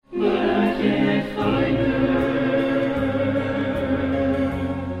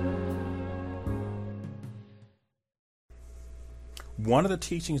one of the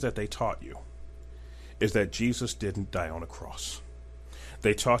teachings that they taught you is that Jesus didn't die on a cross.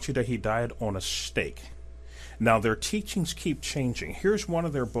 They taught you that he died on a stake. Now, their teachings keep changing. Here's one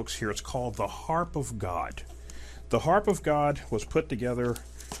of their books here. It's called The Harp of God. The Harp of God was put together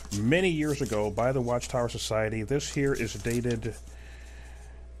many years ago by the Watchtower Society. This here is dated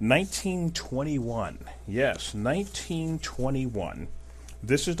 1921. Yes, 1921.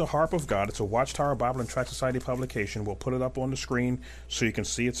 This is the Harp of God. It's a Watchtower Bible and Tract Society publication. We'll put it up on the screen so you can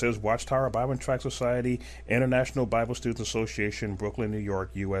see. It says Watchtower Bible and Tract Society, International Bible Students Association, Brooklyn, New York,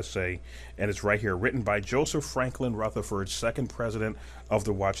 USA. And it's right here, written by Joseph Franklin Rutherford, second president of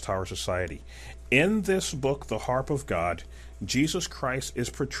the Watchtower Society. In this book, The Harp of God, Jesus Christ is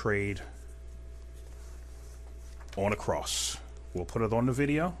portrayed on a cross. We'll put it on the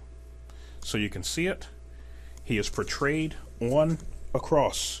video so you can see it. He is portrayed on a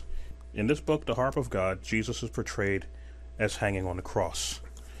cross. In this book, The Harp of God, Jesus is portrayed as hanging on the cross.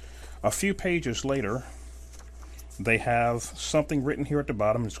 A few pages later, they have something written here at the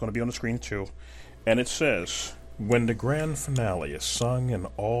bottom. It's going to be on the screen too. And it says, when the grand finale is sung and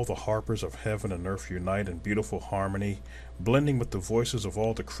all the harpers of heaven and earth unite in beautiful harmony, blending with the voices of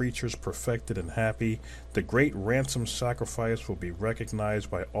all the creatures perfected and happy, the great ransom sacrifice will be recognized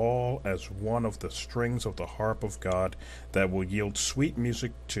by all as one of the strings of the harp of God that will yield sweet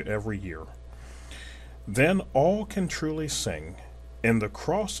music to every ear. Then all can truly sing, in the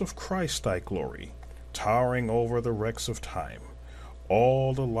cross of Christ thy glory, towering over the wrecks of time,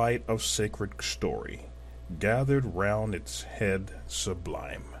 all the light of sacred story, gathered round its head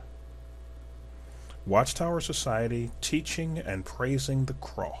sublime. Watchtower Society teaching and praising the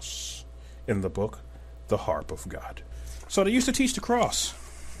cross in the book, The Harp of God. So they used to teach the cross.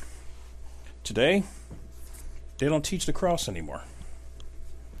 Today, they don't teach the cross anymore.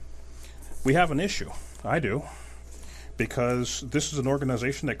 We have an issue. I do. Because this is an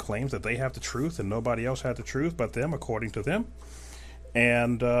organization that claims that they have the truth and nobody else had the truth but them, according to them.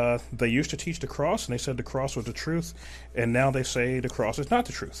 And they used to teach the cross, and they said the cross was the truth, and now they say the cross is not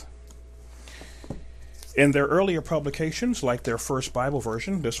the truth. In their earlier publications, like their first Bible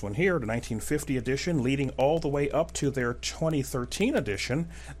version, this one here, the 1950 edition, leading all the way up to their 2013 edition,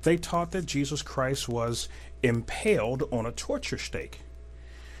 they taught that Jesus Christ was impaled on a torture stake.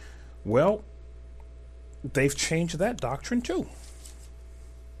 Well, they've changed that doctrine too.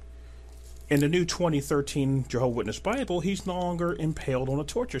 In the new 2013 Jehovah's Witness Bible, he's no longer impaled on a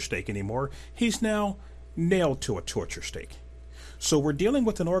torture stake anymore. He's now nailed to a torture stake. So we're dealing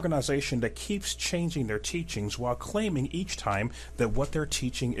with an organization that keeps changing their teachings while claiming each time that what they're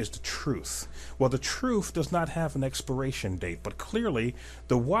teaching is the truth. Well, the truth does not have an expiration date, but clearly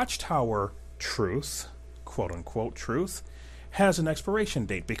the Watchtower truth, quote-unquote truth, has an expiration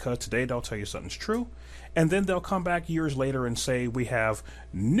date, because today they'll tell you something's true, and then they'll come back years later and say we have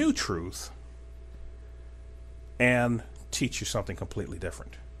new truth and teach you something completely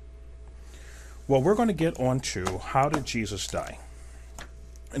different. Well, we're going to get on to how did Jesus die?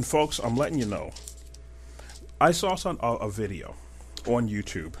 And folks, I'm letting you know, I saw a video on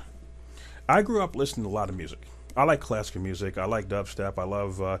YouTube. I grew up listening to a lot of music. I like classical music, I like dubstep, I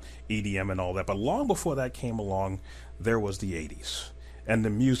love EDM and all that, but long before that came along, there was the 80s and the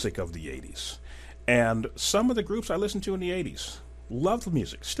music of the 80s. And some of the groups I listened to in the 80s loved the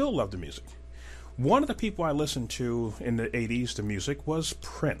music, still love the music. One of the people I listened to in the 80s, the music, was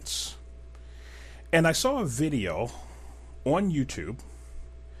Prince. And I saw a video on YouTube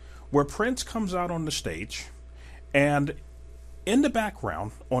where Prince comes out on the stage, and in the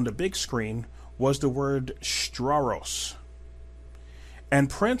background, on the big screen, was the word Straros. And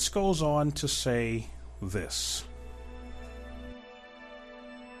Prince goes on to say this.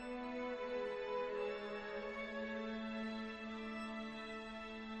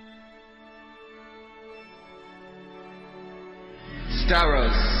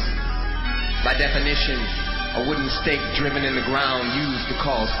 Staros, by definition, a wooden stake driven in the ground used to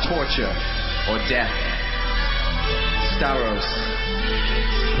cause torture or death. Staros,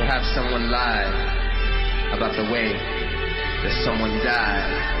 perhaps someone lied about the way that someone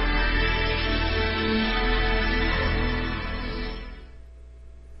died.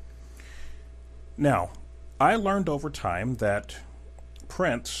 Now, I learned over time that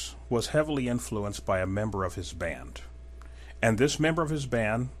Prince was heavily influenced by a member of his band. And this member of his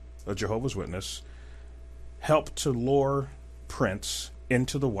band, a Jehovah's Witness, helped to lure Prince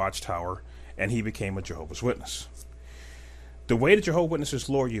into the Watchtower, and he became a Jehovah's Witness. The way the Jehovah's Witnesses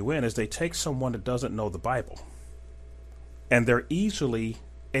lure you in is they take someone that doesn't know the Bible, and they're easily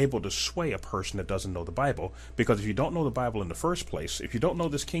able to sway a person that doesn't know the Bible, because if you don't know the Bible in the first place, if you don't know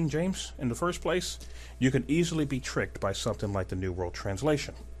this King James in the first place, you can easily be tricked by something like the New World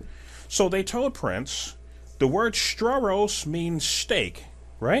Translation. So they told Prince, the word stauros means stake,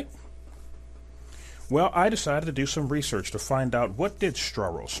 right? Well, I decided to do some research to find out what did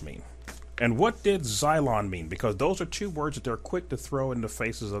stauros mean. And what did Xylon mean? Because those are two words that they're quick to throw in the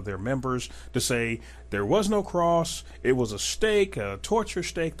faces of their members to say there was no cross, it was a stake, a torture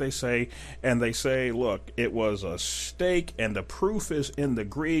stake, they say. And they say, look, it was a stake, and the proof is in the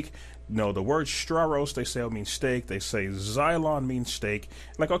Greek. No, the word stauros, they say, it means stake. They say Xylon means stake.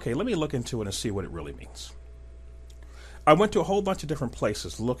 Like, okay, let me look into it and see what it really means. I went to a whole bunch of different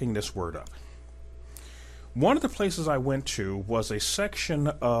places looking this word up. One of the places I went to was a section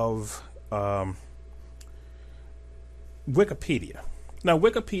of Wikipedia. Now,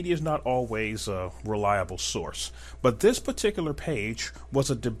 Wikipedia is not always a reliable source, but this particular page was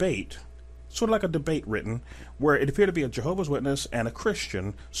a debate, sort of like a debate written, where it appeared to be a Jehovah's Witness and a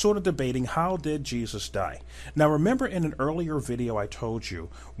Christian sort of debating how did Jesus die. Now, remember in an earlier video I told you,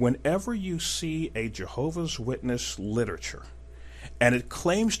 whenever you see a Jehovah's Witness literature and it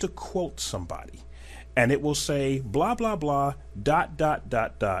claims to quote somebody, and it will say blah, blah, blah, dot, dot,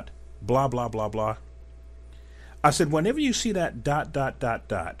 dot, dot, blah, blah, blah, blah. I said, whenever you see that dot, dot, dot,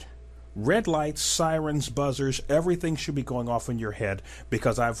 dot, red lights, sirens, buzzers, everything should be going off in your head,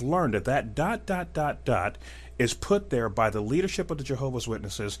 because I've learned that that dot, dot, dot, dot is put there by the leadership of the Jehovah's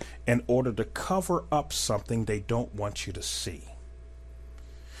Witnesses in order to cover up something they don't want you to see.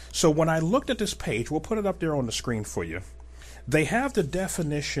 So when I looked at this page, we'll put it up there on the screen for you, they have the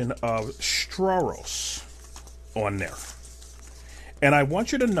definition of stauros on there. And I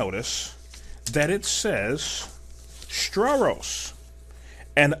want you to notice that it says stauros,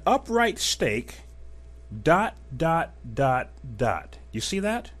 an upright stake, dot, dot, dot, dot. You see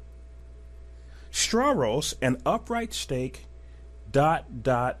that? Stauros, an upright stake, dot,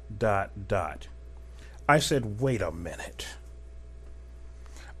 dot, dot, dot. I said, wait a minute.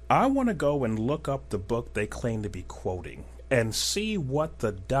 I want to go and look up the book they claim to be quoting and see what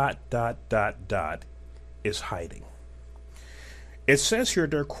the dot, dot, dot, dot is hiding. It says here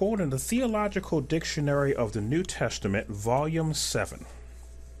they're quoting the Theological Dictionary of the New Testament, Volume 7.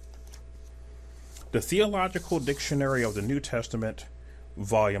 The Theological Dictionary of the New Testament,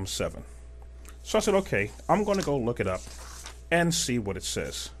 Volume 7. So I said, okay, I'm going to go look it up and see what it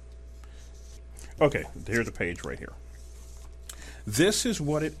says. Okay, here's the page right here. This is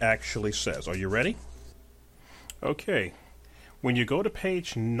what it actually says. Are you ready? Okay. When you go to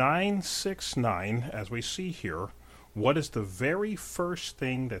page 969, as we see here, what is the very first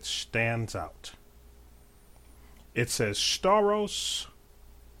thing that stands out? It says stauros,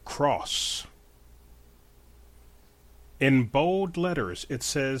 cross. In bold letters, it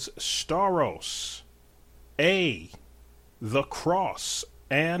says stauros, the cross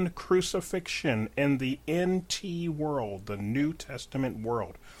and crucifixion in the NT world, the New Testament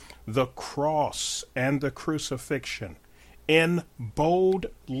world. The cross and the crucifixion in bold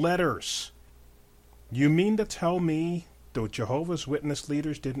letters. You mean to tell me the Jehovah's Witness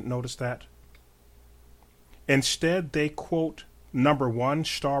leaders didn't notice that? Instead, they quote number 1,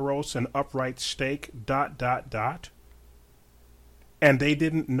 stauros, an upright stake, dot, dot, dot. And they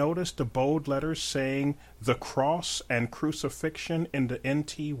didn't notice the bold letters saying the cross and crucifixion in the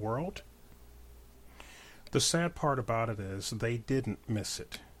NT world? The sad part about it is they didn't miss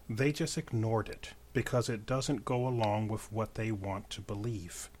it. They just ignored it because it doesn't go along with what they want to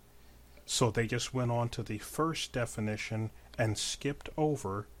believe. So they just went on to the first definition and skipped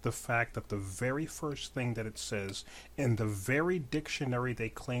over the fact that the very first thing that it says in the very dictionary they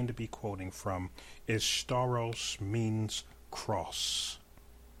claim to be quoting from is stauros means cross.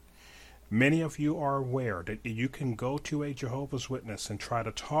 Many of you are aware that you can go to a Jehovah's Witness and try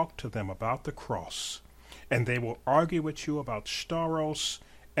to talk to them about the cross, and they will argue with you about stauros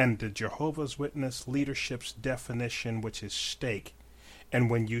and the Jehovah's Witness leadership's definition, which is stake. And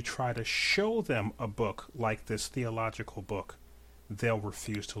when you try to show them a book like this theological book, they'll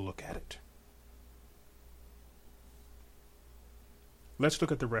refuse to look at it. Let's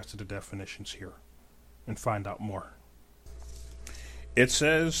look at the rest of the definitions here and find out more. It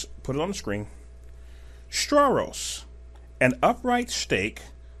says, put it on the screen, stauros, an upright stake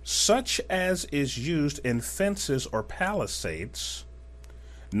such as is used in fences or palisades.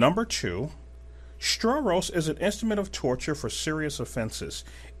 Number 2, stauros is an instrument of torture for serious offenses.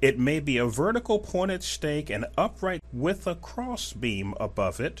 It may be a vertical pointed stake and upright with a cross beam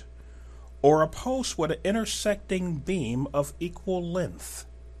above it, or a post with an intersecting beam of equal length.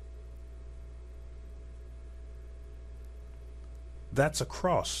 That's a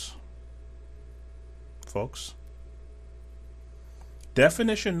cross, folks.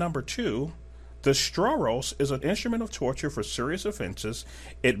 Definition number 2, the stauros is an instrument of torture for serious offenses.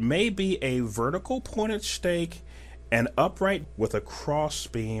 It may be a vertical pointed stake and upright with a cross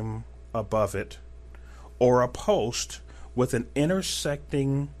beam above it, or a post with an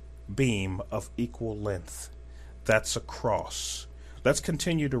intersecting beam of equal length. That's a cross. Let's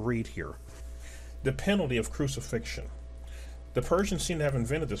continue to read here. The penalty of crucifixion. The Persians seem to have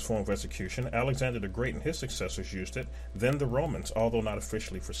invented this form of execution. Alexander the Great and his successors used it, then the Romans, although not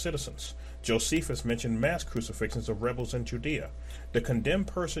officially for citizens. Josephus mentioned mass crucifixions of rebels in Judea. The condemned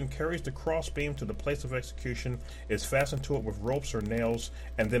person carries the crossbeam to the place of execution, is fastened to it with ropes or nails,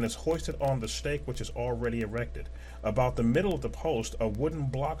 and then is hoisted on the stake which is already erected. About the middle of the post, a wooden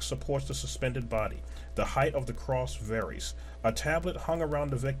block supports the suspended body. The height of the cross varies. A tablet hung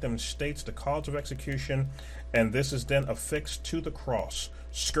around the victim states the cause of execution, and this is then affixed to the cross.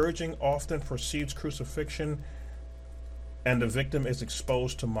 Scourging often precedes crucifixion, and the victim is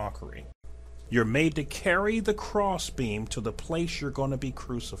exposed to mockery. You're made to carry the crossbeam to the place you're going to be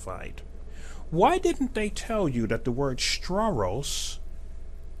crucified. Why didn't they tell you that the word stauros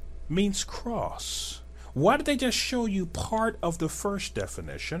means cross? Why did they just show you part of the first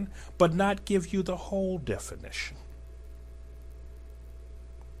definition, but not give you the whole definition?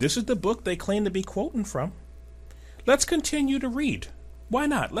 This is the book they claim to be quoting from. Let's continue to read. Why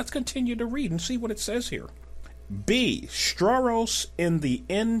not? Let's continue to read and see what it says here. B, stauros in the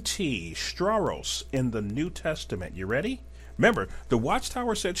NT, stauros in the New Testament. You ready? Remember, the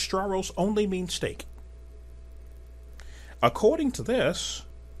Watchtower said stauros only means stake. According to this,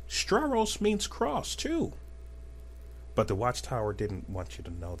 stauros means cross too. But the Watchtower didn't want you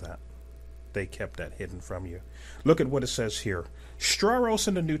to know that. They kept that hidden from you. Look at what it says here. Stauros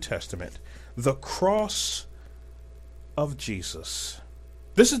in the New Testament, the cross of Jesus.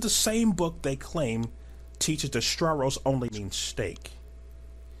 This is the same book they claim teaches that stauros only means stake.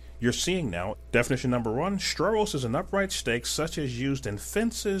 You're seeing now, definition number 1, stauros is an upright stake such as used in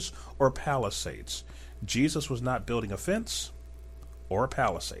fences or palisades. Jesus was not building a fence or a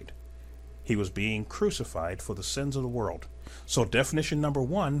palisade. He was being crucified for the sins of the world. So definition number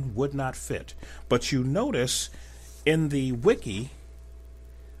 1 would not fit. But you notice in the wiki,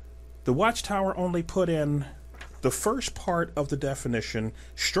 the Watchtower only put in the first part of the definition,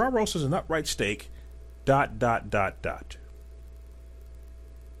 stauros is an upright stake, ... That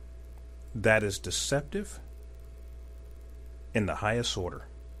is deceptive in the highest order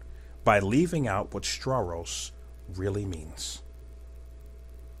by leaving out what stauros really means.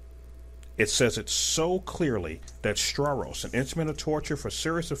 It says it so clearly that stauros, an instrument of torture for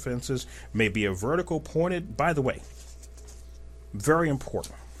serious offenses, may be a vertical pointed, by the way, very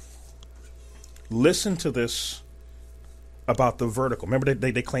important. Listen to this about the vertical. Remember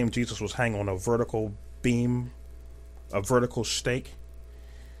they claimed Jesus was hanging on a vertical beam, a vertical stake.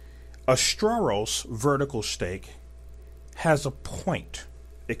 A stauros vertical stake has a point.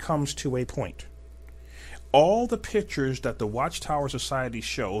 It comes to a point. All the pictures that the Watchtower Society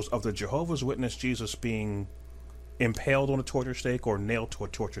shows of the Jehovah's Witness Jesus being impaled on a torture stake or nailed to a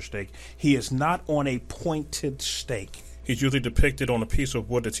torture stake, he is not on a pointed stake. He's usually depicted on a piece of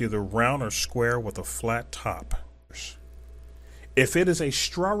wood that's either round or square with a flat top. If it is a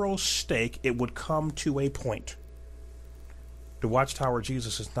stauros stake, it would come to a point. The Watchtower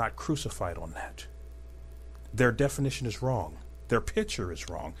Jesus is not crucified on that. Their definition is wrong. Their picture is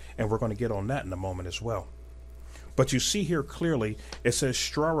wrong. And we're going to get on that in a moment as well. But you see here clearly, it says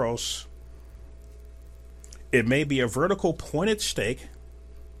stauros. It may be a vertical pointed stake,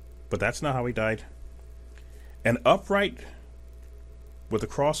 but that's not how he died. An upright with a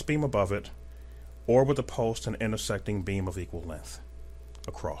cross beam above it, or with a post and intersecting beam of equal length.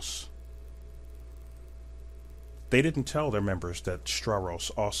 A cross. They didn't tell their members that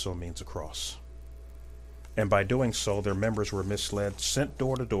stauros also means a cross. And by doing so, their members were misled, sent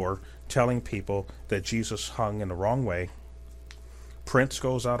door to door, telling people that Jesus hung in the wrong way. Prince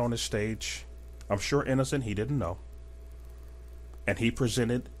goes out on his stage. I'm sure innocent, he didn't know. And he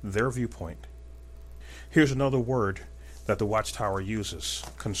presented their viewpoint. Here's another word that the Watchtower uses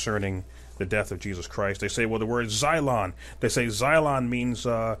concerning the death of Jesus Christ. They say, well, the word xylon. They say xylon means,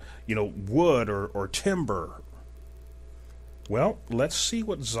 wood or timber. Well, let's see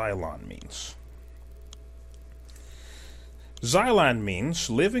what xylon means. Xylon means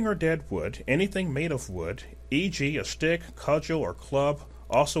living or dead wood, anything made of wood, e.g. a stick, cudgel, or club,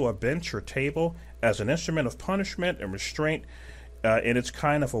 also a bench or table, as an instrument of punishment and restraint, and it's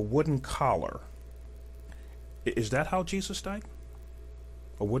kind of a wooden collar. Is that how Jesus died?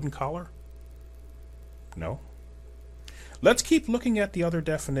 A wooden collar? No. Let's keep looking at the other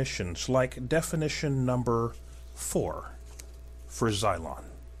definitions, like definition number 4 for Xylon.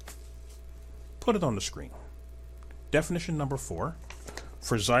 Put it on the screen. Definition number 4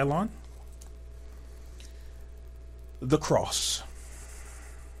 for Xylon. The cross.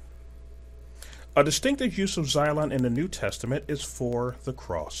 A distinctive use of Xylon in the New Testament is for the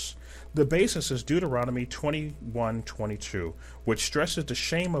cross. The basis is Deuteronomy 21:22, which stresses the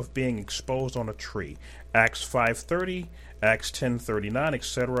shame of being exposed on a tree. Acts 5:30, Acts 10:39,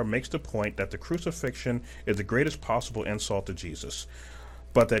 etc. makes the point that the crucifixion is the greatest possible insult to Jesus,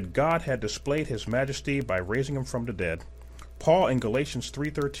 but that God had displayed his majesty by raising him from the dead. Paul in Galatians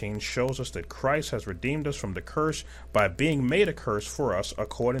 3:13 shows us that Christ has redeemed us from the curse by being made a curse for us,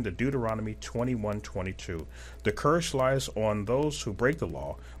 according to Deuteronomy 21:22. The curse lies on those who break the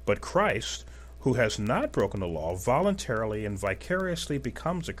law, but Christ, who has not broken the law, voluntarily and vicariously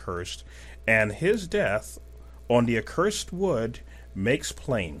becomes accursed, and his death on the accursed wood makes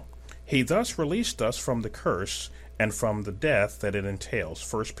plain. He thus released us from the curse and from the death that it entails.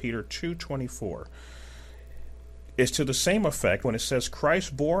 1 Peter 2:24. Is to the same effect when it says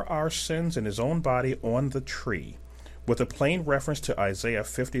Christ bore our sins in his own body on the tree, with a plain reference to Isaiah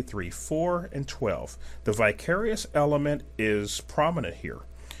 53:4 and 12. The vicarious element is prominent here.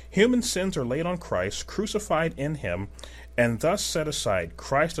 Human sins are laid on Christ, crucified in him, and thus set aside.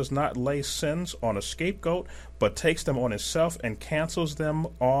 Christ does not lay sins on a scapegoat, but takes them on himself and cancels them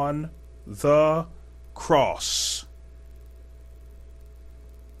on the cross,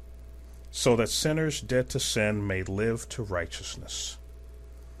 so that sinners dead to sin may live to righteousness.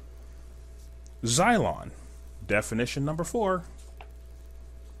 Xylon, definition number 4,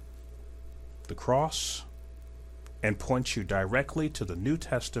 the cross, and points you directly to the New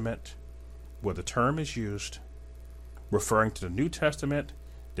Testament where the term is used, referring to the New Testament,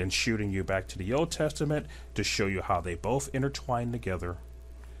 then shooting you back to the Old Testament to show you how they both intertwine together.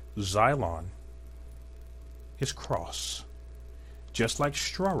 Xylon is cross, just like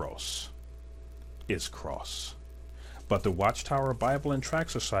stauros is cross. But the Watchtower Bible and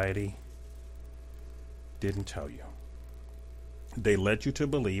Tract Society didn't tell you. They led you to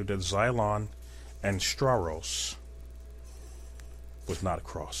believe that Xylon and stauros was not a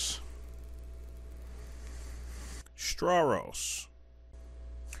cross. Stauros.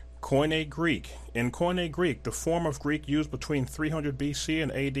 Koine Greek. In Koine Greek, the form of Greek used between 300 BC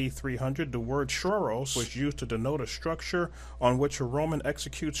and AD 300, the word stauros was used to denote a structure on which a Roman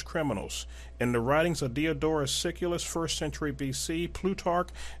executes criminals. In the writings of Diodorus Siculus, 1st century BC, Plutarch,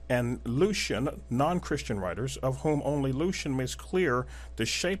 and Lucian, non-Christian writers, of whom only Lucian makes clear the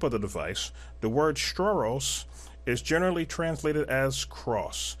shape of the device, the word stauros is generally translated as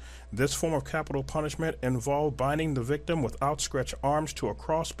cross. This form of capital punishment involved binding the victim with outstretched arms to a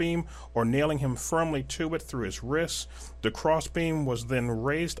crossbeam or nailing him firmly to it through his wrists. The crossbeam was then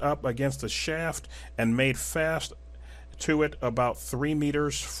raised up against the shaft and made fast to it about 3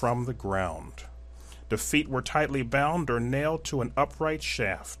 meters from the ground. The feet were tightly bound or nailed to an upright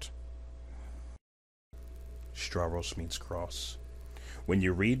shaft. Stauros means cross. When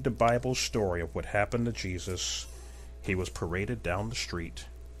you read the Bible story of what happened to Jesus, he was paraded down the street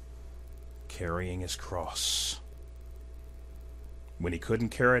carrying his cross. When he couldn't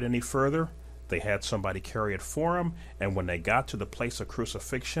carry it any further, they had somebody carry it for him, and when they got to the place of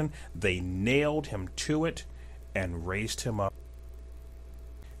crucifixion, they nailed him to it and raised him up,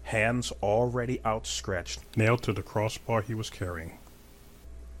 hands already outstretched, nailed to the crossbar he was carrying.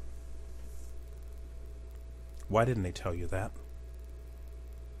 Why didn't they tell you that?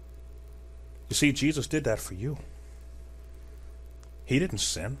 You see, Jesus did that for you. He didn't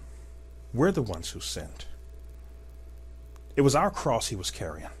sin. We're the ones who sinned. It was our cross he was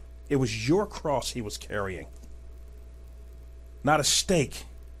carrying. It was your cross he was carrying. Not a stake.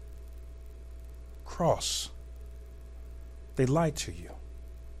 Cross. They lied to you.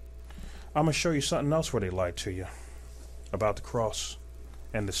 I'm going to show you something else where they lied to you about the cross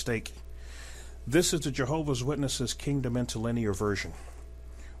and the stake. This is the Jehovah's Witnesses Kingdom Interlinear version.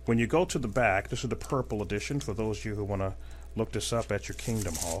 When you go to the back, this is the purple edition for those of you who want to look this up at your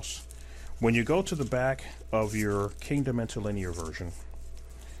Kingdom Halls. When you go to the back of your Kingdom Interlinear version,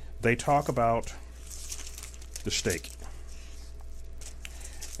 they talk about the stake.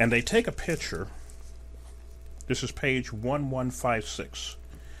 And they take a picture. This is page 1156.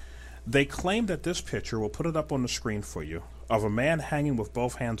 They claim that this picture, we'll put it up on the screen for you, of a man hanging with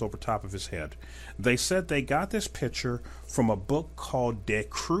both hands over top of his head. They said they got this picture from a book called De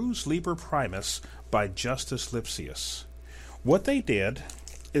Cruz Liber Primus by Justus Lipsius. What they did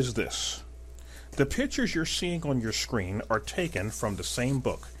is this. The pictures you're seeing on your screen are taken from the same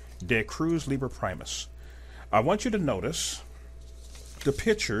book, De Cruz Liber Primus. I want you to notice the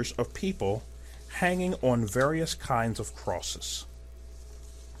pictures of people hanging on various kinds of crosses.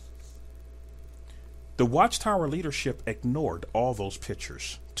 The Watchtower leadership ignored all those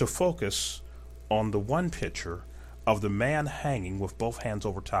pictures to focus on the one picture of the man hanging with both hands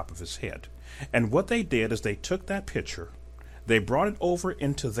over top of his head. And what they did is they took that picture, they brought it over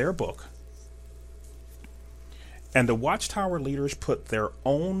into their book, and the Watchtower leaders put their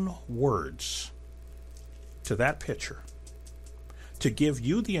own words to that picture to give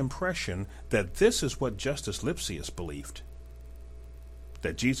you the impression that this is what Justice Lipsius believed,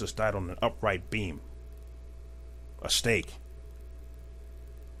 that Jesus died on an upright beam, a stake.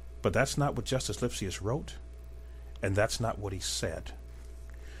 But that's not what Justice Lipsius wrote, and that's not what he said.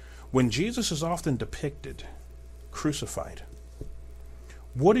 When Jesus is often depicted crucified,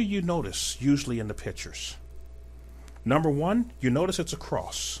 what do you notice usually in the pictures? Number one, you notice it's a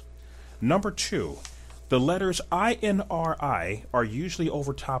cross. Number two, the letters INRI are usually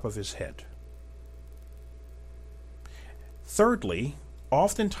over top of his head. Thirdly,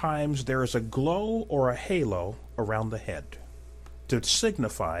 oftentimes there is a glow or a halo around the head to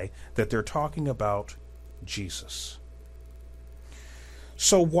signify that they're talking about Jesus.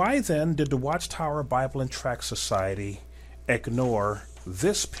 So why then did the Watchtower Bible and Tract Society ignore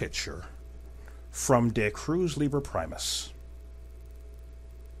this picture from De Cruz Liber Primus?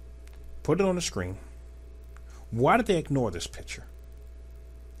 Put it on the screen. Why did they ignore this picture?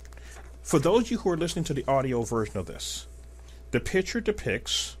 For those of you who are listening to the audio version of this, the picture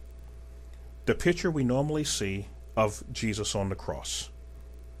depicts the picture we normally see of Jesus on the cross.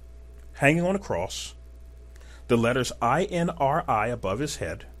 Hanging on a cross, the letters INRI above his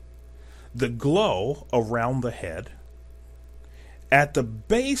head, the glow around the head. At the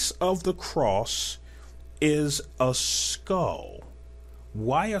base of the cross is a skull.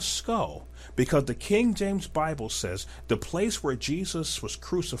 Why a skull? Because the King James Bible says the place where Jesus was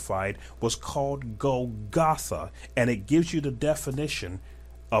crucified was called Golgotha, and it gives you the definition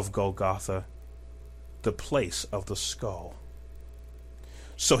of Golgotha, the place of the skull.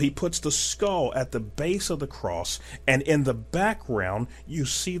 So he puts the skull at the base of the cross, and in the background you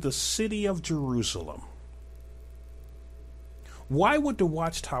see the city of Jerusalem. Why would the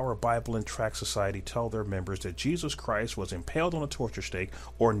Watchtower Bible and Tract Society tell their members that Jesus Christ was impaled on a torture stake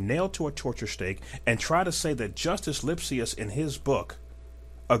or nailed to a torture stake and try to say that Justice Lipsius in his book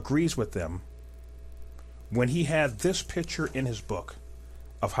agrees with them when he had this picture in his book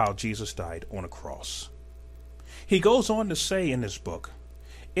of how Jesus died on a cross? He goes on to say in his book,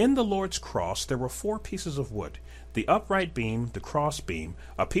 in the Lord's cross there were 4 pieces of wood, the upright beam, the cross beam,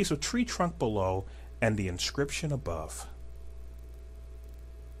 a piece of tree trunk below, and the inscription above.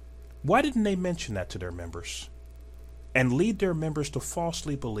 Why didn't they mention that to their members and lead their members to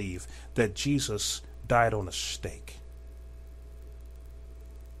falsely believe that Jesus died on a stake?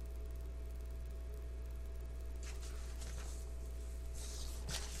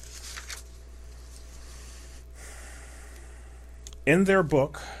 In their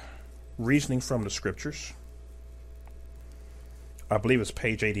book, Reasoning from the Scriptures, I believe it's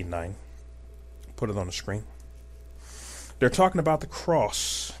page 89. Put it on the screen. They're talking about the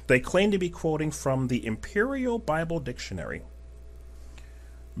cross. They claim to be quoting from the Imperial Bible Dictionary.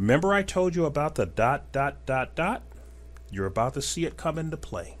 Remember I told you about the ... You're about to see it come into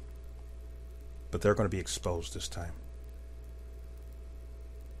play. But they're going to be exposed this time.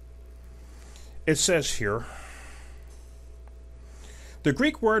 It says here, the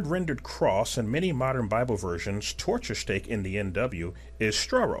Greek word rendered cross in many modern Bible versions, torture stake in the NW, is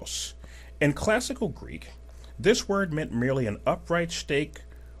stauros. In classical Greek, this word meant merely an upright stake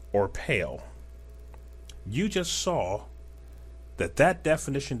or pale. You just saw that that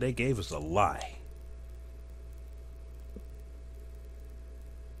definition they gave is a lie.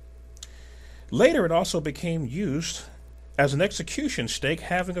 Later, it also became used as an execution stake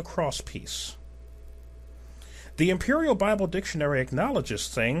having a cross piece. The Imperial Bible Dictionary acknowledges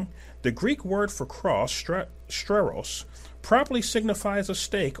saying the Greek word for cross, stauros, properly signifies a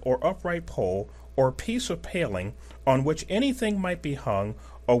stake or upright pole or piece of paling on which anything might be hung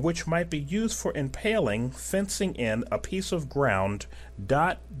or which might be used for impaling, fencing in a piece of ground, ...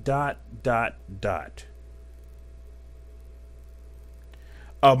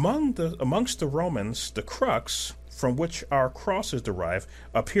 Amongst the Romans, the crux, from which our cross is derived,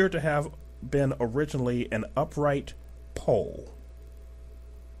 appeared to have been originally an upright pole.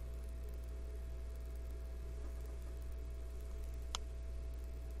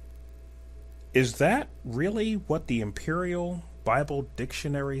 Is that really what the Imperial Bible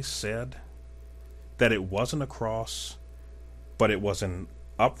Dictionary said? That it wasn't a cross, but it was an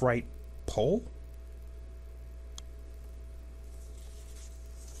upright pole?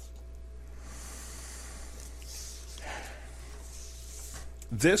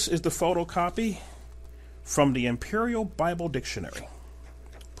 This is the photocopy from the Imperial Bible Dictionary.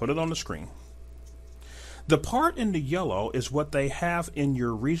 Put it on the screen. The part in the yellow is what they have in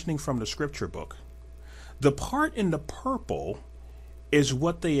your reasoning from the scripture book. The part in the purple is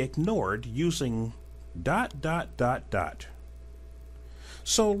what they ignored using ...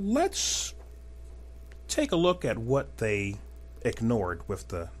 So let's take a look at what they ignored with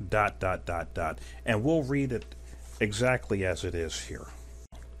the ... and we'll read it exactly as it is here.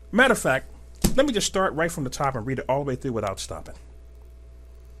 Matter of fact, let me just start right from the top and read it all the way through without stopping.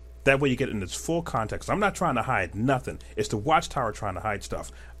 That way you get in its full context. I'm not trying to hide nothing. It's the Watchtower trying to hide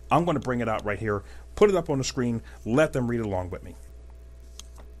stuff. I'm going to bring it out right here, put it up on the screen, let them read along with me.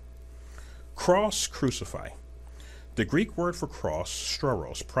 Cross, crucify. The Greek word for cross,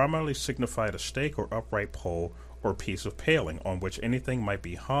 stauros, primarily signified a stake or upright pole or piece of paling on which anything might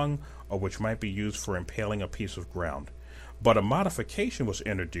be hung or which might be used for impaling a piece of ground. But a modification was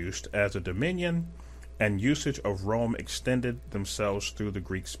introduced as the dominion and usage of Rome extended themselves through the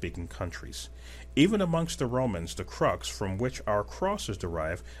Greek-speaking countries. Even amongst the Romans, the crux from which our cross is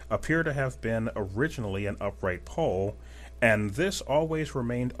derived appear to have been originally an upright pole, and this always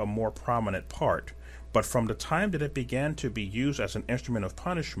remained a more prominent part. But from the time that it began to be used as an instrument of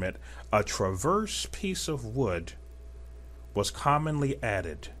punishment, a transverse piece of wood was commonly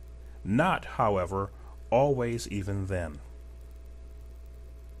added, not, however, always even then.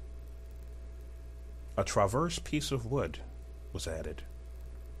 A transverse piece of wood was added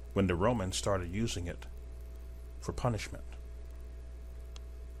when the Romans started using it for punishment.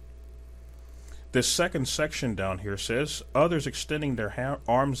 This second section down here says, others extending their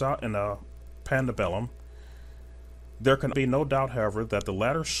arms out in a pandabellum. There can be no doubt, however, that the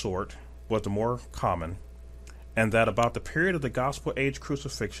latter sort was the more common, and that about the period of the gospel age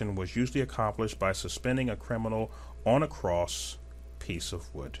crucifixion was usually accomplished by suspending a criminal on a cross piece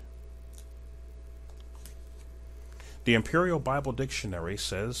of wood. The Imperial Bible Dictionary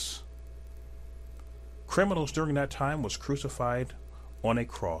says criminals during that time was crucified on a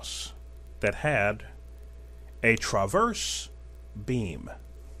cross that had a transverse beam,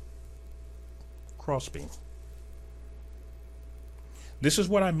 cross beam. This is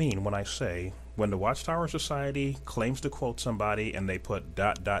what I mean when I say when the Watchtower Society claims to quote somebody and they put ...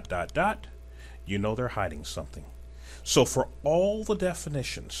 you know they're hiding something. So for all the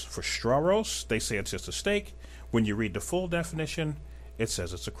definitions, for stauros, they say it's just a stake. When you read the full definition, it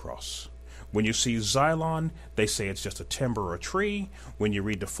says it's a cross. When you see xylon, they say it's just a timber or a tree. When you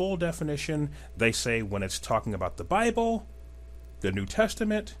read the full definition, they say when it's talking about the Bible, the New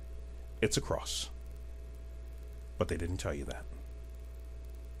Testament, it's a cross. But they didn't tell you that.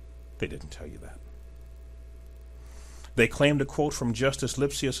 They didn't tell you that. They claim to quote from Justus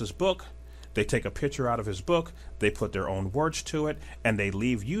Lipsius's book. They take a picture out of his book, they put their own words to it, and they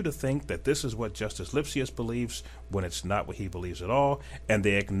leave you to think that this is what Justus Lipsius believes when it's not what he believes at all, and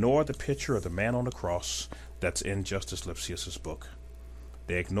they ignore the picture of the man on the cross that's in Justus Lipsius's book.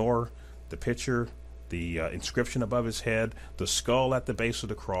 They ignore the picture, the inscription above his head, the skull at the base of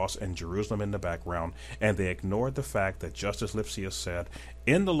the cross, and Jerusalem in the background, and they ignored the fact that Justus Lipsius said,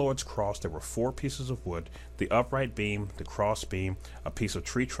 in the Lord's cross there were 4 pieces of wood, the upright beam, the cross beam, a piece of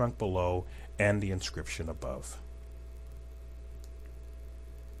tree trunk below, and the inscription above.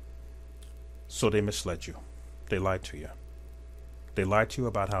 So they misled you. They lied to you. They lied to you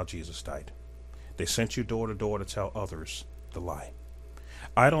about how Jesus died. They sent you door to door to tell others the lie.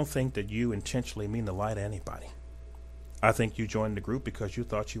 I don't think that you intentionally mean to lie to anybody. I think you joined the group because you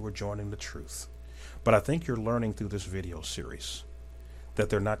thought you were joining the truth. But I think you're learning through this video series that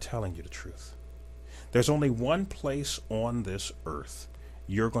they're not telling you the truth. There's only one place on this earth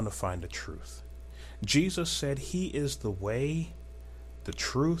you're going to find the truth. Jesus said he is the way, the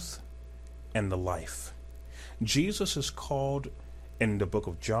truth, and the life. Jesus is called in the book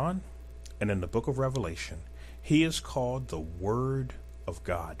of John and in the book of Revelation, he is called the Word of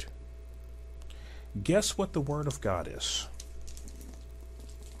God. Guess what the Word of God is?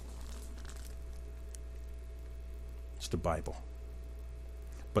 It's the Bible.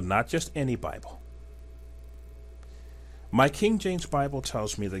 But not just any Bible. My King James Bible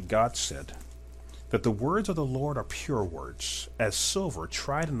tells me that God said that the words of the Lord are pure words, as silver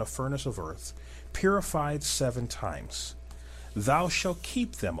tried in the furnace of earth, purified 7 times. Thou shalt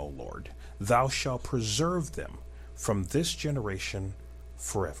keep them, O Lord. Thou shalt preserve them from this generation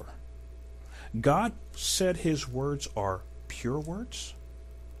forever. God said his words are pure words,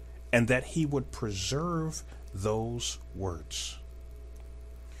 and that he would preserve those words.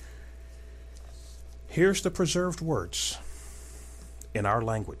 Here's the preserved words in our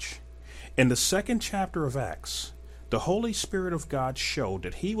language. In the 2nd chapter of Acts, the Holy Spirit of God showed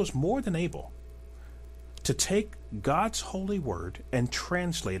that he was more than able to take God's holy word and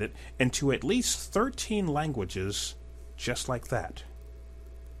translate it into at least 13 languages just like that.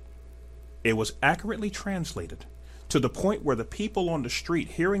 It was accurately translated to the point where the people on the street,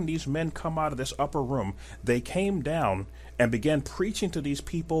 hearing these men come out of this upper room, they came down and began preaching to these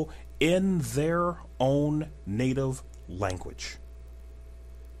people in their own native language.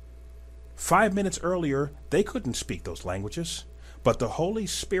 5 minutes earlier, they couldn't speak those languages, but the Holy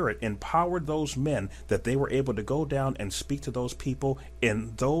Spirit empowered those men that they were able to go down and speak to those people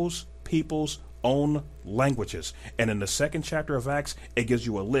in those people's own languages. And in the second chapter of Acts, it gives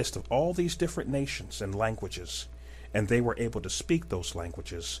you a list of all these different nations and languages, and they were able to speak those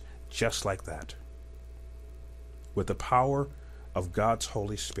languages just like that, with the power of God's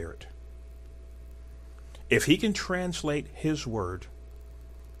Holy Spirit. If he can translate his word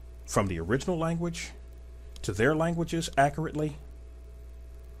from the original language to their languages accurately,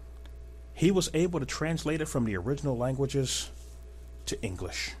 he was able to translate it from the original languages to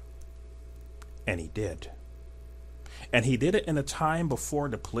English. And he did. And he did it in a time before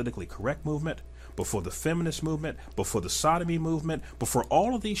the politically correct movement, before the feminist movement, before the sodomy movement, before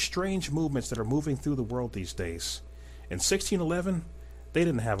all of these strange movements that are moving through the world these days. In 1611, they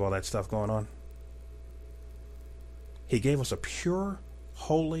didn't have all that stuff going on. He gave us a pure,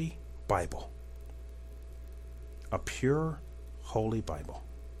 holy Bible. A pure, holy Bible.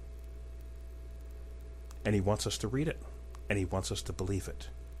 And he wants us to read it, and he wants us to believe it.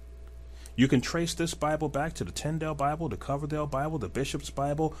 You can trace this Bible back to the Tyndale Bible, the Coverdale Bible, the Bishop's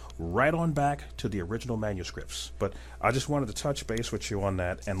Bible, right on back to the original manuscripts. But I just wanted to touch base with you on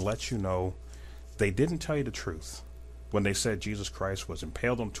that and let you know they didn't tell you the truth when they said Jesus Christ was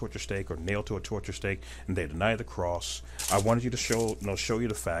impaled on a torture stake or nailed to a torture stake, and they denied the cross. I wanted you to show you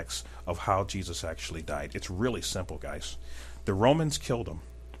the facts of how Jesus actually died. It's really simple, guys. The Romans killed him.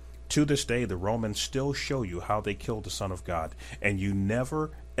 To this day, the Romans still show you how they killed the Son of God, and you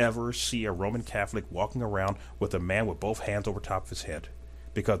never, ever see a Roman Catholic walking around with a man with both hands over top of his head,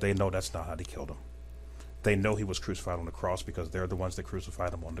 because they know that's not how they killed him. They know he was crucified on the cross because they're the ones that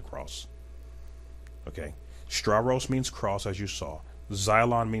crucified him on the cross. Okay? Stauros means cross, as you saw.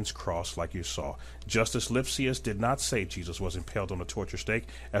 Xylon means cross, like you saw. Justice Lipsius did not say Jesus was impaled on a torture stake,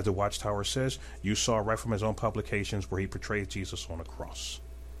 as the Watchtower says. You saw right from his own publications where he portrayed Jesus on a cross.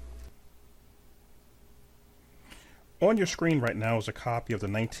 On your screen right now is a copy of the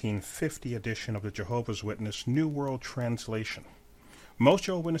 1950 edition of the Jehovah's Witness New World Translation. Most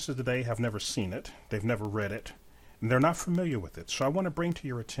Jehovah's Witnesses today have never seen it, they've never read it, and they're not familiar with it. So I want to bring to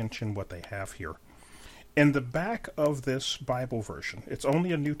your attention what they have here. In the back of this Bible version, it's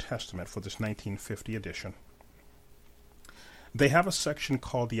only a New Testament for this 1950 edition, they have a section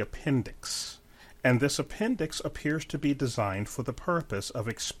called the Appendix. And this appendix appears to be designed for the purpose of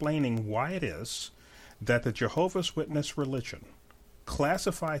explaining why it is that the Jehovah's Witness religion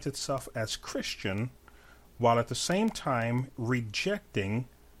classifies itself as Christian while at the same time rejecting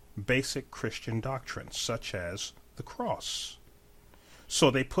basic Christian doctrines such as the cross. So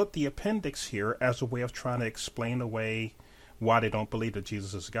they put the appendix here as a way of trying to explain away why they don't believe that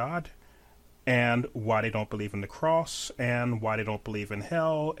Jesus is God, and why they don't believe in the cross, and why they don't believe in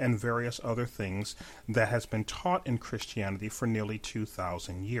hell, and various other things that has been taught in Christianity for nearly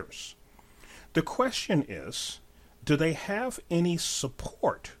 2,000 years. The question is, do they have any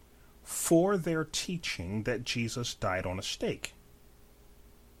support for their teaching that Jesus died on a stake?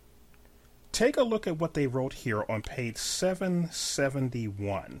 Take a look at what they wrote here on page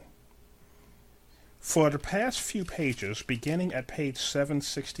 771. For the past few pages, beginning at page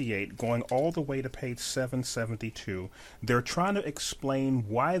 768, going all the way to page 772, they're trying to explain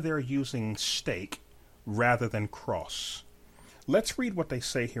why they're using stake rather than cross. Let's read what they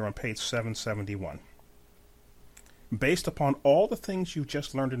say here on page 771. Based upon all the things you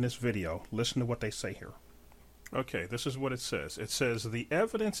just learned in this video, listen to what they say here. Okay, this is what it says. It says, the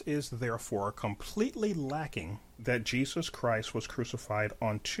evidence is therefore completely lacking that Jesus Christ was crucified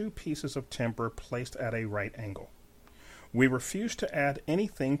on two pieces of timber placed at a right angle. We refuse to add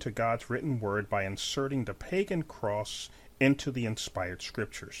anything to God's written word by inserting the pagan cross into the inspired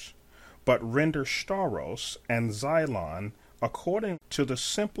scriptures, but render stauros and xylon according to the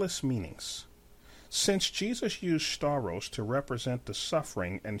simplest meanings. Since Jesus used stauros to represent the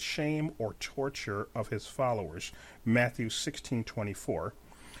suffering and shame or torture of his followers, Matthew 16:24,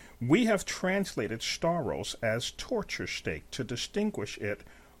 we have translated stauros as torture stake to distinguish it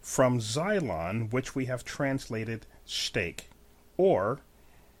from xylon, which we have translated stake, or,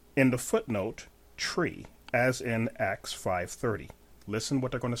 in the footnote, tree, as in Acts 5:30. Listen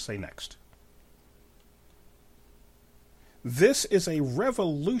what they're going to say next. This is a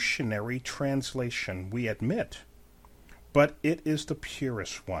revolutionary translation, we admit, but it is the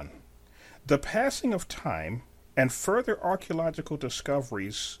purest one. The passing of time and further archaeological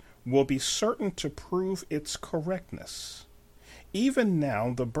discoveries will be certain to prove its correctness. Even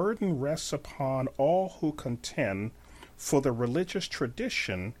now, the burden rests upon all who contend for the religious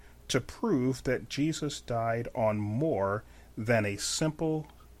tradition to prove that Jesus died on more than a simple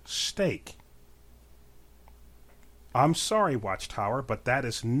stake. I'm sorry, Watchtower, but that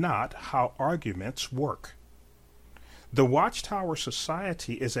is not how arguments work. The Watchtower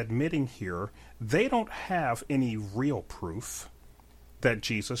Society is admitting here they don't have any real proof that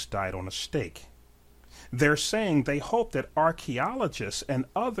Jesus died on a stake. They're saying they hope that archaeologists and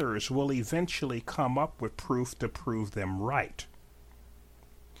others will eventually come up with proof to prove them right.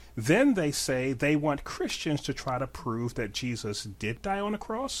 Then they say they want Christians to try to prove that Jesus did die on the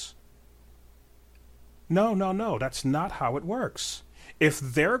cross. No, that's not how it works. If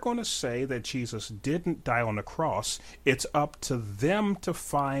they're going to say that Jesus didn't die on the cross, it's up to them to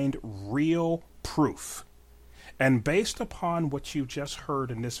find real proof. And based upon what you just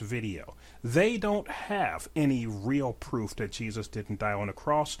heard in this video, they don't have any real proof that Jesus didn't die on the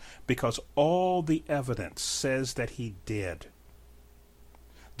cross because all the evidence says that he did.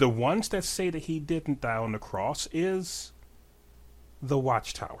 The ones that say that he didn't die on the cross is the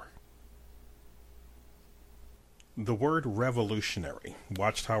Watchtower. The word revolutionary.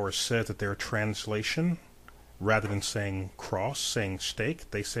 Watchtower said that their translation, rather than saying cross, saying stake,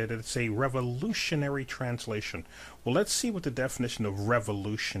 they said that it's a revolutionary translation. Well, let's see what the definition of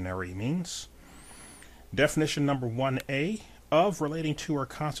revolutionary means. Definition number 1A, of, relating to, or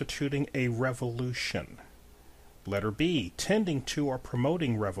constituting a revolution. Letter B, tending to or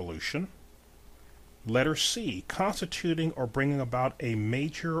promoting revolution. Letter C, constituting or bringing about a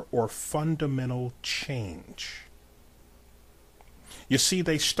major or fundamental change. You see,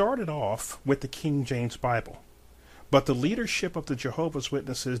 they started off with the King James Bible, but the leadership of the Jehovah's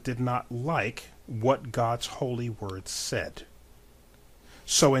Witnesses did not like what God's holy word said.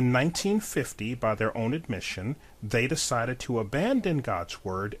 So in 1950, by their own admission, they decided to abandon God's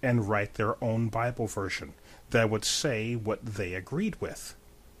word and write their own Bible version that would say what they agreed with.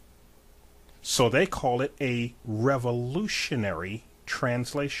 So they call it a revolutionary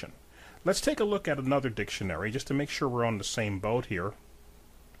translation. Let's take a look at another dictionary just to make sure we're on the same boat here.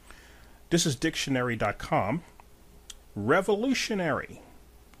 This is dictionary.com. Revolutionary.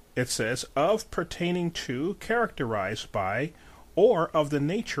 It says, of, pertaining to, characterized by, or of the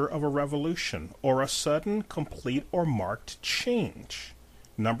nature of a revolution, or a sudden, complete, or marked change.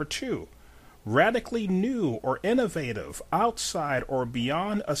 Number 2, radically new or innovative, outside or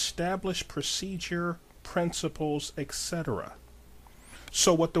beyond established procedure, principles, etc.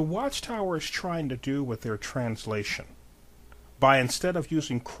 So what the Watchtower is trying to do with their translation, by instead of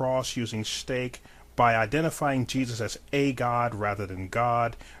using cross, using stake, by identifying Jesus as a God rather than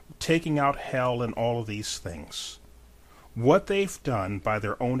God, taking out hell and all of these things, what they've done by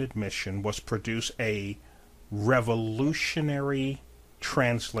their own admission was produce a revolutionary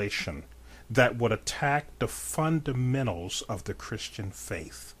translation that would attack the fundamentals of the Christian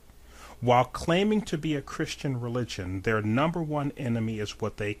faith. While claiming to be a Christian religion, their number one enemy is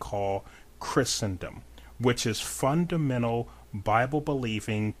what they call Christendom, which is fundamental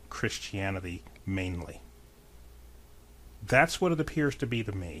Bible-believing Christianity mainly. That's what it appears to be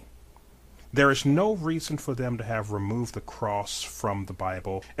to me. There is no reason for them to have removed the cross from the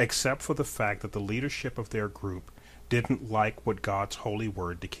Bible, except for the fact that the leadership of their group didn't like what God's holy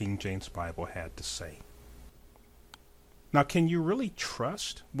word, the King James Bible, had to say. Now, can you really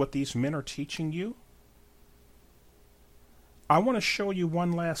trust what these men are teaching you? I want to show you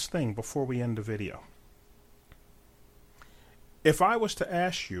one last thing before we end the video. If I was to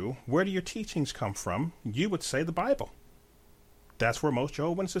ask you, where do your teachings come from? You would say the Bible. That's where most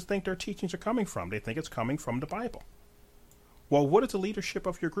Jehovah's Witnesses think their teachings are coming from. They think it's coming from the Bible. Well, what does the leadership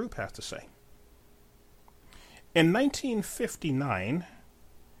of your group have to say? In 1959,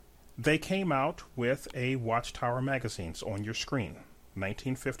 they came out with a Watchtower magazine. It's on your screen.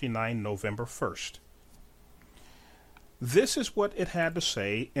 1959, November 1st. This is what it had to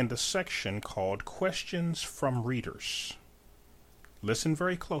say in the section called Questions from Readers. Listen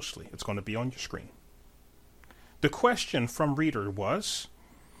very closely. It's going to be on your screen. The question from reader was,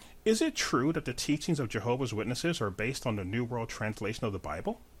 is it true that the teachings of Jehovah's Witnesses are based on the New World Translation of the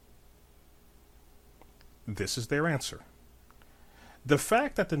Bible? This is their answer. The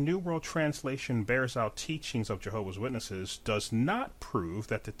fact that the New World Translation bears out teachings of Jehovah's Witnesses does not prove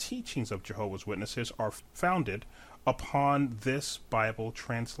that the teachings of Jehovah's Witnesses are founded upon this Bible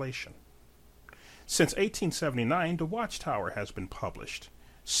translation. Since 1879, the Watchtower has been published,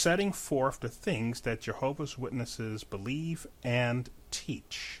 setting forth the things that Jehovah's Witnesses believe and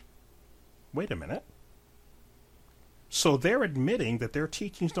teach. Wait a minute. So they're admitting that their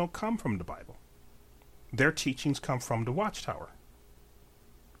teachings don't come from the Bible. Their teachings come from the Watchtower.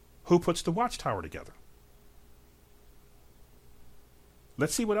 Who puts the Watchtower together?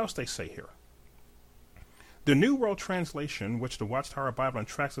 Let's see what else they say here. The New World Translation, which the Watchtower Bible and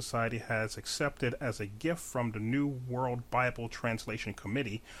Tract Society has accepted as a gift from the New World Bible Translation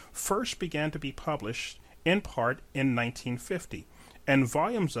Committee, first began to be published in part in 1950, and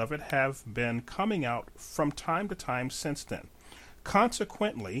volumes of it have been coming out from time to time since then.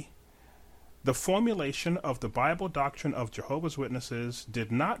 Consequently, the formulation of the Bible doctrine of Jehovah's Witnesses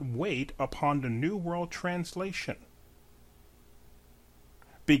did not wait upon the New World Translation,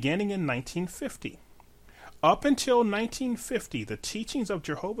 beginning in 1950. Up until 1950, the teachings of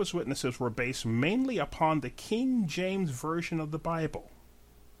Jehovah's Witnesses were based mainly upon the King James Version of the Bible.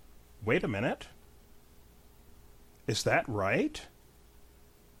 Wait a minute. Is that right?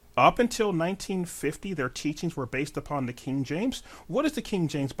 Up until 1950, their teachings were based upon the King James? What does the King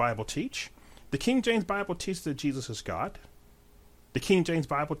James Bible teach? The King James Bible teaches that Jesus is God. The King James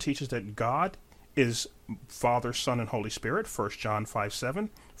Bible teaches that God is Father, Son, and Holy Spirit, 1 John 5:7.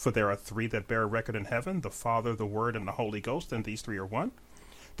 For there are three that bear record in heaven, the Father, the Word, and the Holy Ghost, and these three are one.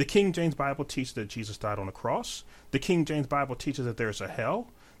 The King James Bible teaches that Jesus died on the cross. The King James Bible teaches that there's a hell.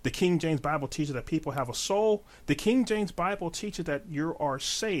 The King James Bible teaches that people have a soul. The King James Bible teaches that you are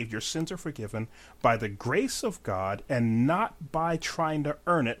saved, your sins are forgiven by the grace of God and not by trying to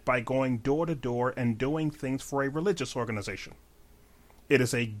earn it by going door to door and doing things for a religious organization. It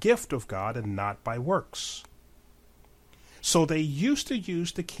is a gift of God and not by works. So they used to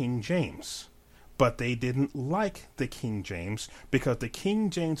use the King James, but they didn't like the King James because the King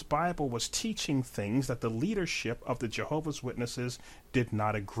James Bible was teaching things that the leadership of the Jehovah's Witnesses did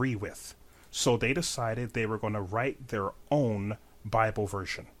not agree with. So they decided they were going to write their own Bible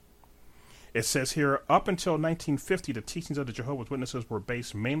version. It says here, up until 1950, the teachings of the Jehovah's Witnesses were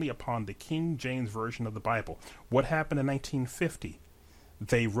based mainly upon the King James Version of the Bible. What happened in 1950?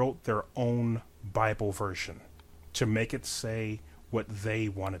 They wrote their own Bible version to make it say what they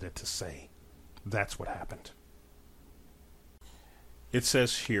wanted it to say. That's what happened. It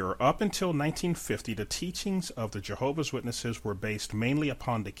says here, up until 1950, the teachings of the Jehovah's Witnesses were based mainly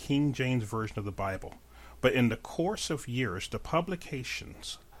upon the King James Version of the Bible. But in the course of years, the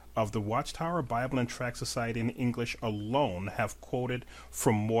publications of the Watchtower Bible and Tract Society in English alone have quoted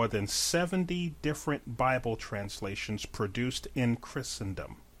from more than 70 different Bible translations produced in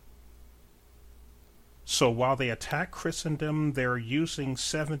Christendom. So while they attack Christendom, they're using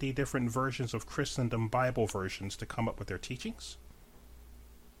 70 different versions of Christendom Bible versions to come up with their teachings?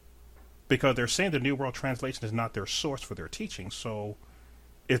 Because they're saying the New World Translation is not their source for their teachings, so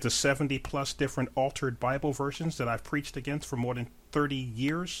is the 70 plus different altered Bible versions that I've preached against for more than 30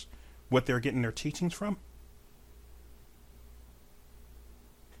 years what they're getting their teachings from?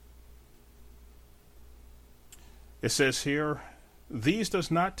 It says here, these does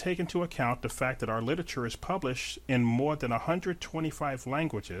not take into account the fact that our literature is published in more than 125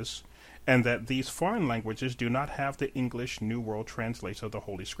 languages and that these foreign languages do not have the English New World Translation of the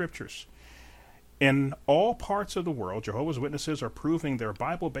Holy Scriptures. In all parts of the world, Jehovah's Witnesses are proving their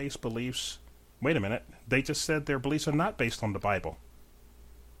Bible-based beliefs. Wait a minute, they just said their beliefs are not based on the Bible.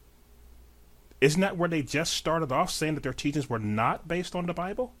 Isn't that where they just started off, saying that their teachings were not based on the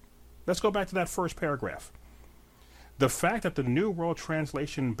Bible? Let's go back to that first paragraph. The fact that the New World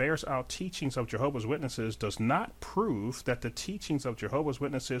Translation bears out teachings of Jehovah's Witnesses does not prove that the teachings of Jehovah's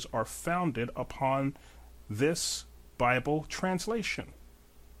Witnesses are founded upon this Bible translation.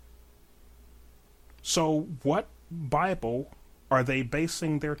 So what Bible are they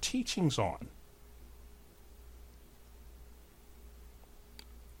basing their teachings on?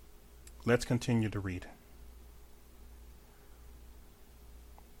 Let's continue to read.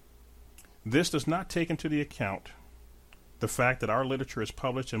 This does not take into the account the fact that our literature is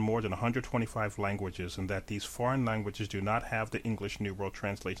published in more than 125 languages and that these foreign languages do not have the English New World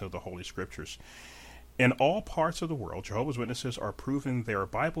Translation of the Holy Scriptures. In all parts of the world, Jehovah's Witnesses are proving their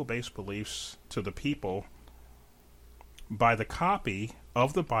Bible-based beliefs to the people by the copy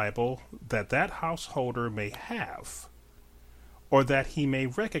of the Bible that householder may have or that he may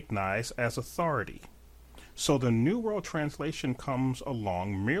recognize as authority. So the New World Translation comes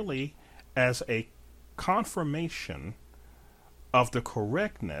along merely as a confirmation of the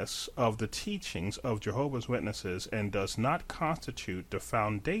correctness of the teachings of Jehovah's Witnesses and does not constitute the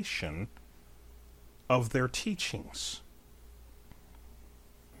foundation of their teachings.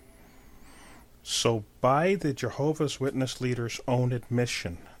 So by the Jehovah's Witness leaders' own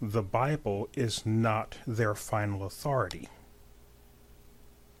admission, the Bible is not their final authority.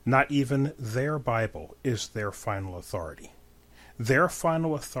 Not even their Bible is their final authority. Their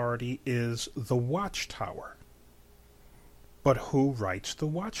final authority is the Watchtower. But who writes the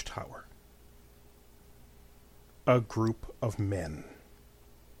Watchtower? A group of men.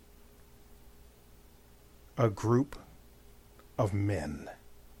 A group of men.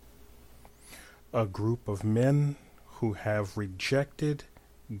 A group of men who have rejected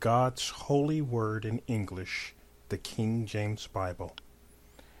God's holy word in English, the King James Bible,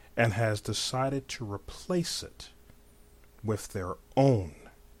 and has decided to replace it with their own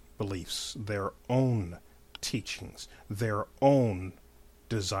beliefs, their own teachings, their own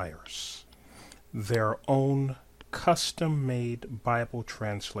desires, their own custom-made Bible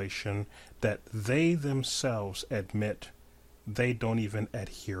translation that they themselves admit they don't even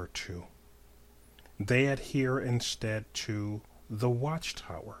adhere to. They adhere instead to the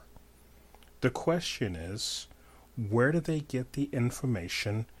Watchtower. The question is, where do they get the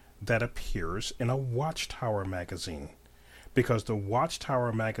information that appears in a Watchtower magazine? Because the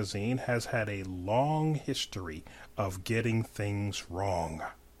Watchtower magazine has had a long history of getting things wrong.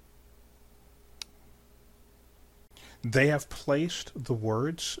 They have placed the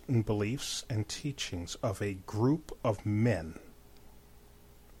words and beliefs and teachings of a group of men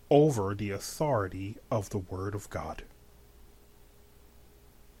over the authority of the Word of God.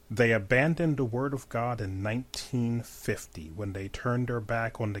 They abandoned the Word of God in 1950 when they turned their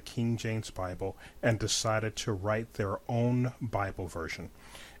back on the King James Bible and decided to write their own Bible version.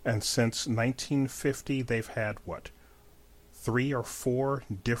 And since 1950, they've had, 3 or 4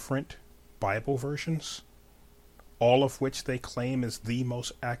 different Bible versions, all of which they claim is the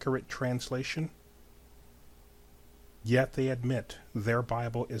most accurate translation? Yet they admit their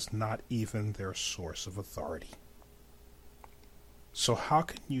Bible is not even their source of authority. So how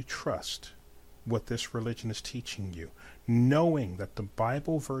can you trust what this religion is teaching you, knowing that the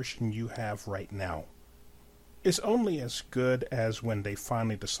Bible version you have right now is only as good as when they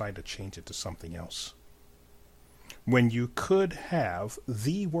finally decide to change it to something else? When you could have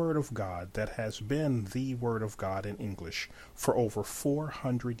the Word of God that has been the Word of God in English for over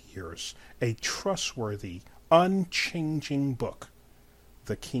 400 years, a trustworthy, unchanging book,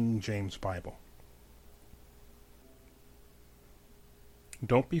 the King James Bible.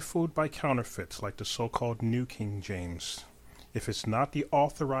 Don't be fooled by counterfeits like the so-called New King James. If it's not the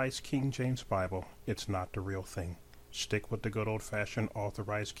authorized King James Bible, it's not the real thing. Stick with the good old-fashioned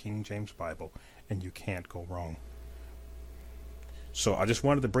authorized King James Bible, and you can't go wrong. So I just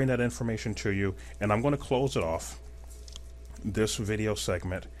wanted to bring that information to you, and I'm going to close it off, this video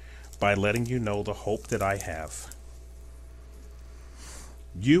segment, by letting you know the hope that I have.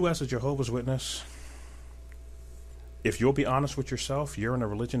 You as a Jehovah's Witness, if you'll be honest with yourself, you're in a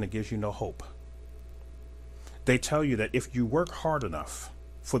religion that gives you no hope. They tell you that if you work hard enough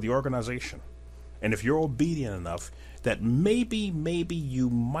for the organization, and if you're obedient enough, that maybe you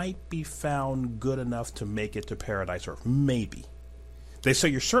might be found good enough to make it to paradise earth. Maybe. They say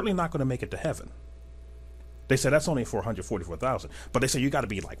you're certainly not going to make it to heaven. They say that's only 444,000. But they say you got to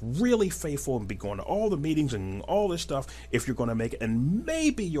be like really faithful and be going to all the meetings and all this stuff if you're going to make it. And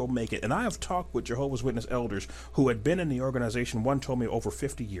maybe you'll make it. And I have talked with Jehovah's Witness elders who had been in the organization, one told me over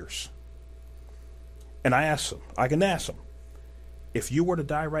 50 years. And I can ask them, if you were to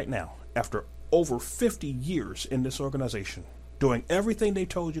die right now, after over 50 years in this organization, doing everything they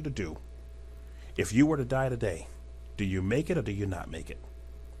told you to do, if you were to die today, do you make it or do you not make it?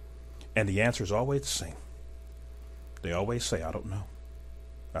 And the answer is always the same. They always say, I don't know.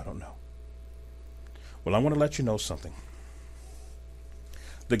 I don't know. Well, I want to let you know something.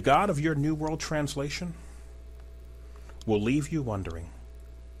 The God of your New World Translation will leave you wondering,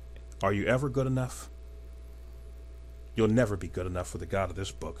 are you ever good enough? You'll never be good enough for the God of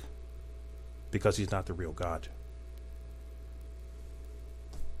this book because he's not the real God.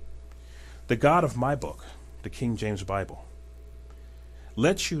 The God of my book, the King James Bible,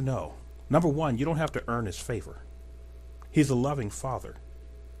 lets you know, number one, you don't have to earn his favor. He's a loving father.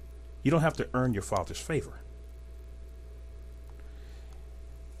 You don't have to earn your father's favor.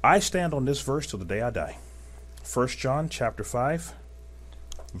 I stand on this verse till the day I die. 1 John chapter 5,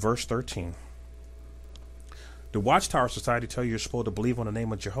 verse 13. The Watchtower Society tell you you're supposed to believe on the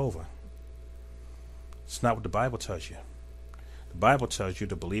name of Jehovah. It's not what the Bible tells you. The Bible tells you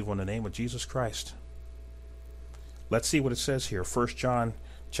to believe on the name of Jesus Christ. Let's see what it says here. 1 John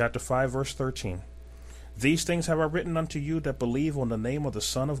chapter 5, verse 13. These things have I written unto you that believe on the name of the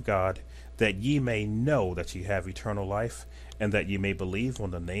Son of God, that ye may know that ye have eternal life, and that ye may believe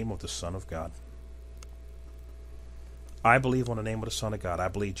on the name of the Son of God. I believe on the name of the Son of God. I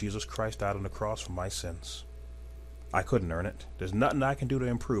believe Jesus Christ died on the cross for my sins. I couldn't earn it. There's nothing I can do to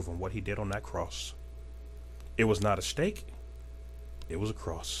improve on what he did on that cross. It was not a stake. It was a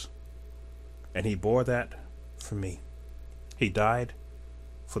cross. And he bore that for me. He died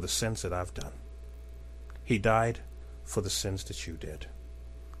for the sins that I've done. He died for the sins that you did.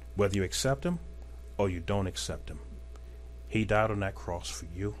 Whether you accept him or you don't accept him, he died on that cross for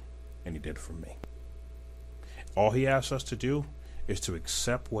you, and he did it for me. All he asks us to do is to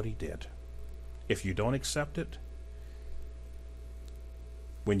accept what he did. If you don't accept it,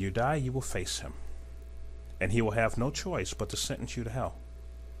 when you die, you will face him, and he will have no choice but to sentence you to hell.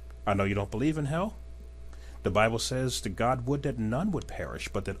 I know you don't believe in hell. The Bible says that God would that none would perish,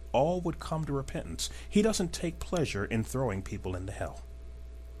 but that all would come to repentance. He doesn't take pleasure in throwing people into hell.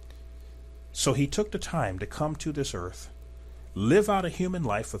 So he took the time to come to this earth, live out a human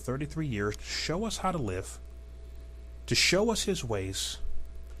life for 33 years, to show us how to live, to show us his ways,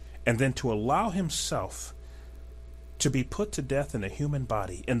 and then to allow himself to be put to death in a human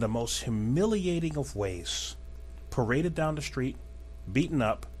body in the most humiliating of ways, paraded down the street, beaten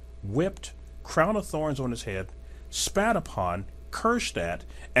up, whipped, crown of thorns on his head, spat upon, cursed at,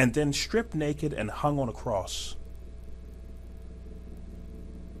 and then stripped naked and hung on a cross.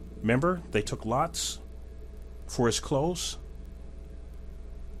 Remember, they took lots for his clothes,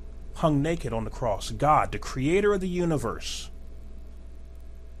 hung naked on the cross. God, the creator of the universe,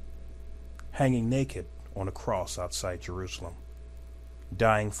 hanging naked on a cross outside Jerusalem,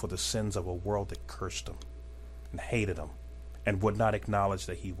 dying for the sins of a world that cursed him and hated him and would not acknowledge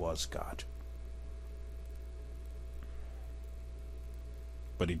that he was God.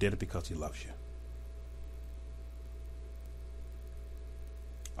 But he did it because he loves you.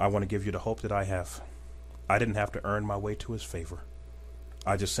 I want to give you the hope that I have. I didn't have to earn my way to his favor.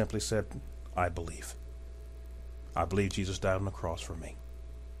 I just simply said, I believe. I believe Jesus died on the cross for me.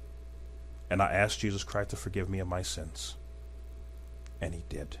 And I asked Jesus Christ to forgive me of my sins. And he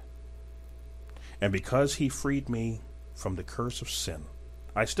did. And because he freed me from the curse of sin,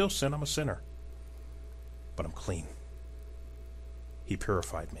 I still sin, I'm a sinner, but I'm clean. He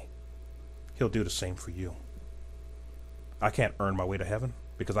purified me. He'll do the same for you. I can't earn my way to heaven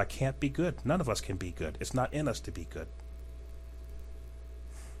because I can't be good. None of us can be good. It's not in us to be good.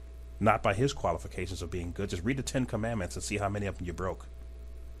 Not by his qualifications of being good. Just read the 10 Commandments and see how many of them you broke.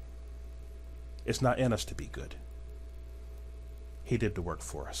 It's not in us to be good. He did the work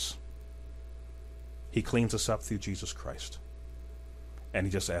for us. He cleans us up through Jesus Christ. And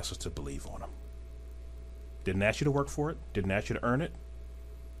he just asks us to believe on him. Didn't ask you to work for it. Didn't ask you to earn it.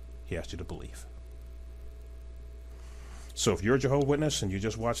 He asked you to believe. So if you're a Jehovah's Witness and you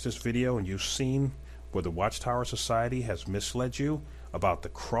just watched this video and you've seen where the Watchtower Society has misled you about the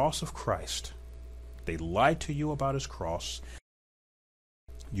cross of Christ, they lied to you about his cross,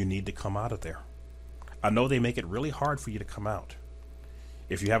 you need to come out of there. I know they make it really hard for you to come out.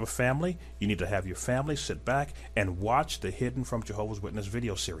 If you have a family, you need to have your family sit back and watch the Hidden from Jehovah's Witness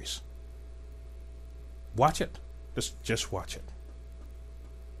video series. Watch it. Just watch it.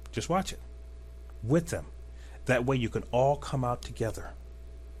 Just watch it with them. That way you can all come out together.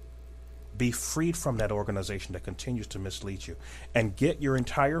 Be freed from that organization that continues to mislead you. And get your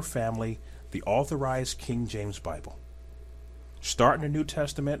entire family the authorized King James Bible. Start in the New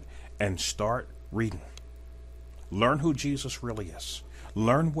Testament and start reading. Learn who Jesus really is.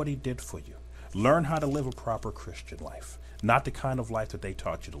 Learn what he did for you. Learn how to live a proper Christian life. Not the kind of life that they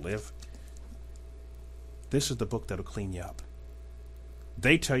taught you to live. This is the book that'll clean you up.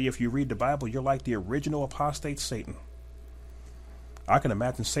 They tell you if you read the Bible, you're like the original apostate Satan. I can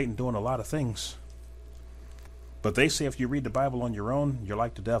imagine Satan doing a lot of things. But they say if you read the Bible on your own, you're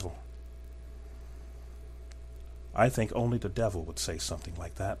like the devil. I think only the devil would say something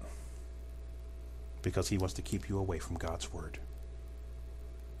like that. Because he wants to keep you away from God's word.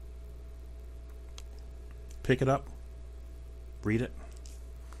 Pick it up. Read it.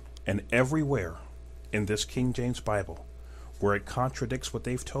 And everywhere in this King James Bible where it contradicts what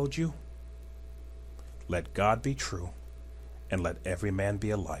they've told you, let God be true and let every man be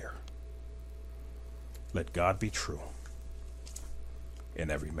a liar. Let God be true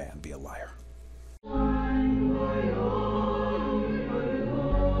and every man be a liar.